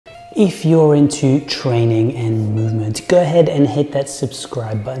If you're into training and movement, go ahead and hit that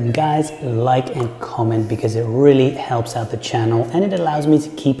subscribe button. Guys, like and comment because it really helps out the channel and it allows me to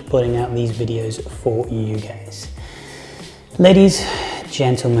keep putting out these videos for you guys. Ladies,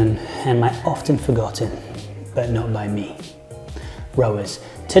 gentlemen, and my often forgotten, but not by me, rowers.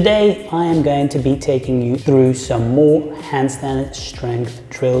 Today, I am going to be taking you through some more handstand strength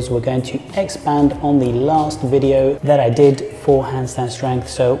drills. We're going to expand on the last video that I did for handstand strength.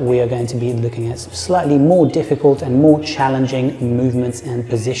 So we are going to be looking at some slightly more difficult and more challenging movements and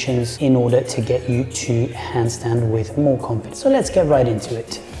positions in order to get you to handstand with more confidence. So let's get right into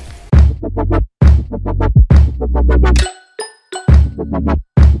it.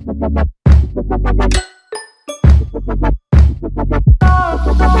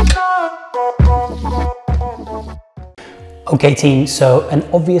 Okay team, so an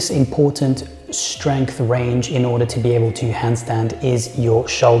obvious important strength range in order to be able to handstand is your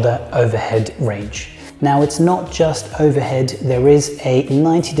shoulder overhead range. Now it's not just overhead, there is a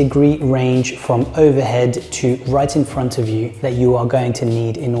 90-degree range from overhead to right in front of you that you are going to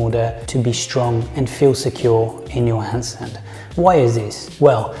need in order to be strong and feel secure in your handstand. Why is this?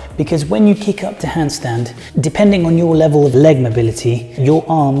 Well, because when you kick up to handstand, depending on your level of leg mobility, your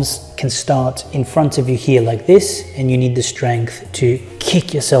arms can start in front of you here like this, and you need the strength to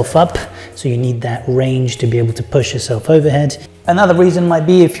kick yourself up. So you need that range to be able to push yourself overhead. Another reason might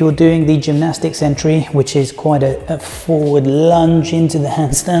be if you're doing the gymnastics entry, which is quite a forward lunge into the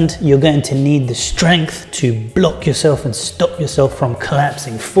handstand, you're going to need the strength to block yourself and stop yourself from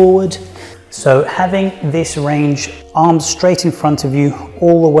collapsing forward. So having this range, arms straight in front of you,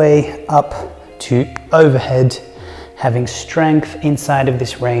 all the way up to overhead, having strength inside of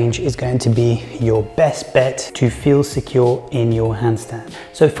this range is going to be your best bet to feel secure in your handstand.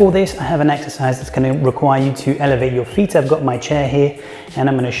 So for this, I have an exercise that's going to require you to elevate your feet. I've got my chair here and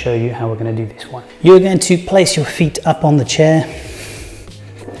I'm going to show you how we're going to do this one. You're going to place your feet up on the chair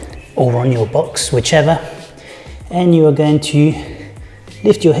or on your box, whichever, and you are going to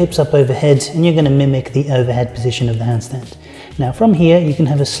lift your hips up overhead and you're going to mimic the overhead position of the handstand. Now from here, you can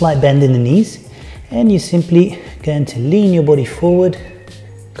have a slight bend in the knees and you're simply going to lean your body forward,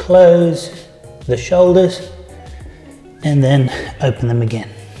 close the shoulders and then open them again.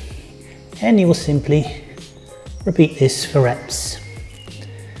 And you will simply repeat this for reps.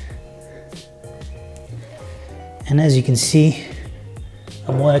 And as you can see,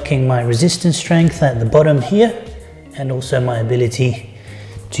 I'm working my resistance strength at the bottom here and also my ability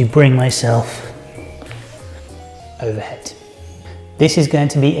to bring myself overhead. This is going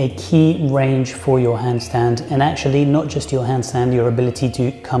to be a key range for your handstand, and actually not just your handstand, your ability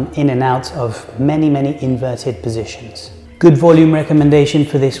to come in and out of many inverted positions. Good volume recommendation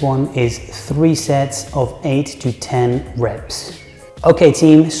for this one is 3 sets of 8 to 10 reps. Okay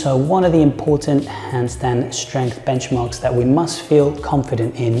team, so one of the important handstand strength benchmarks that we must feel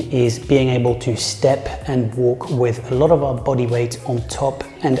confident in is being able to step and walk with a lot of our body weight on top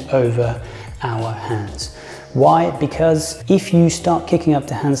and over our hands. Why? Because if you start kicking up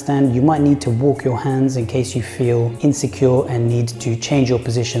to handstand, you might need to walk your hands in case you feel insecure and need to change your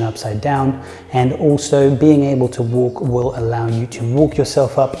position upside down. And also being able to walk will allow you to walk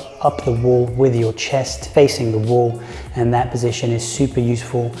yourself up the wall with your chest facing the wall. And that position is super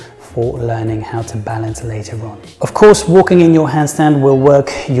useful for learning how to balance later on. Of course, walking in your handstand will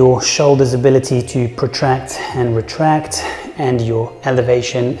work your shoulders' ability to protract and retract, and your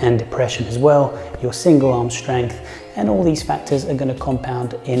elevation and depression as well, your single arm strength, and all these factors are going to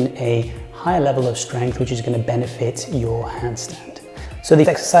compound in a higher level of strength, which is going to benefit your handstand. So the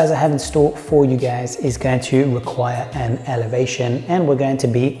exercise I have in store for you guys is going to require an elevation, and we're going to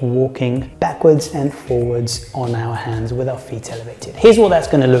be walking backwards and forwards on our hands with our feet elevated. Here's what that's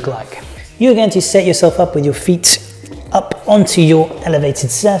going to look like. You're going to set yourself up with your feet up onto your elevated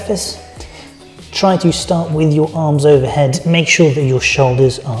surface. Try to start with your arms overhead. Make sure that your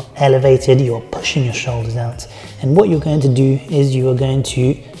shoulders are elevated. You're pushing your shoulders out. And what you're going to do is you are going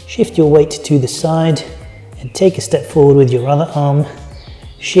to shift your weight to the side and take a step forward with your other arm.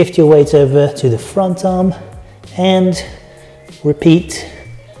 Shift your weight over to the front arm and repeat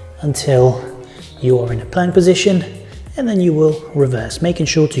until you are in a plank position, and then you will reverse, making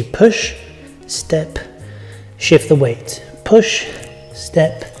sure to push, step, shift the weight, push,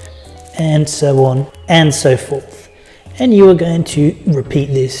 step, and so on and so forth. And you are going to repeat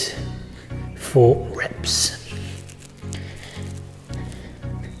this for reps.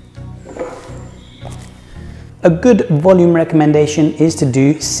 A good volume recommendation is to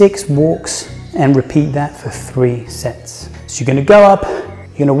do 6 walks and repeat that for 3 sets. So you're going to go up,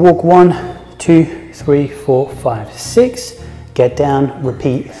 you're going to walk 1, 2, 3, 4, 5, 6, get down,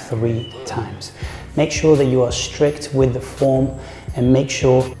 repeat 3 times. Make sure that you are strict with the form and make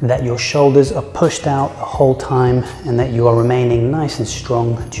sure that your shoulders are pushed out the whole time and that you are remaining nice and strong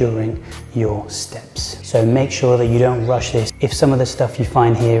during your steps. So make sure that you don't rush this. If some of the stuff you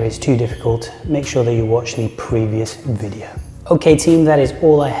find here is too difficult, make sure that you watch the previous video. Okay team, that is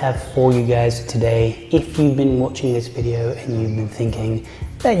all I have for you guys today. If you've been watching this video and you've been thinking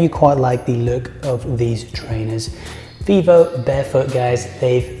that you quite like the look of these trainers, Vivo Barefoot guys,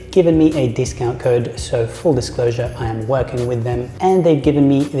 they've given me a discount code. So full disclosure, I am working with them and they've given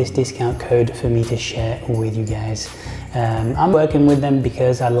me this discount code for me to share with you guys. I'm working with them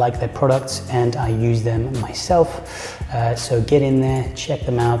because I like their products and I use them myself. So get in there, check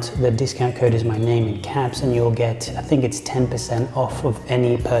them out. The discount code is my name in caps and you'll get, I think it's 10% off of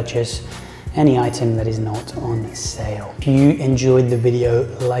any purchase, any item that is not on sale. If you enjoyed the video,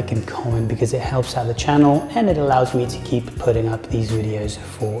 like and comment because it helps out the channel and it allows me to keep putting up these videos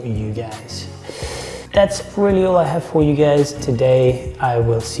for you guys. That's really all I have for you guys today. I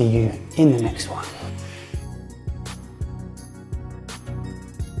will see you in the next one.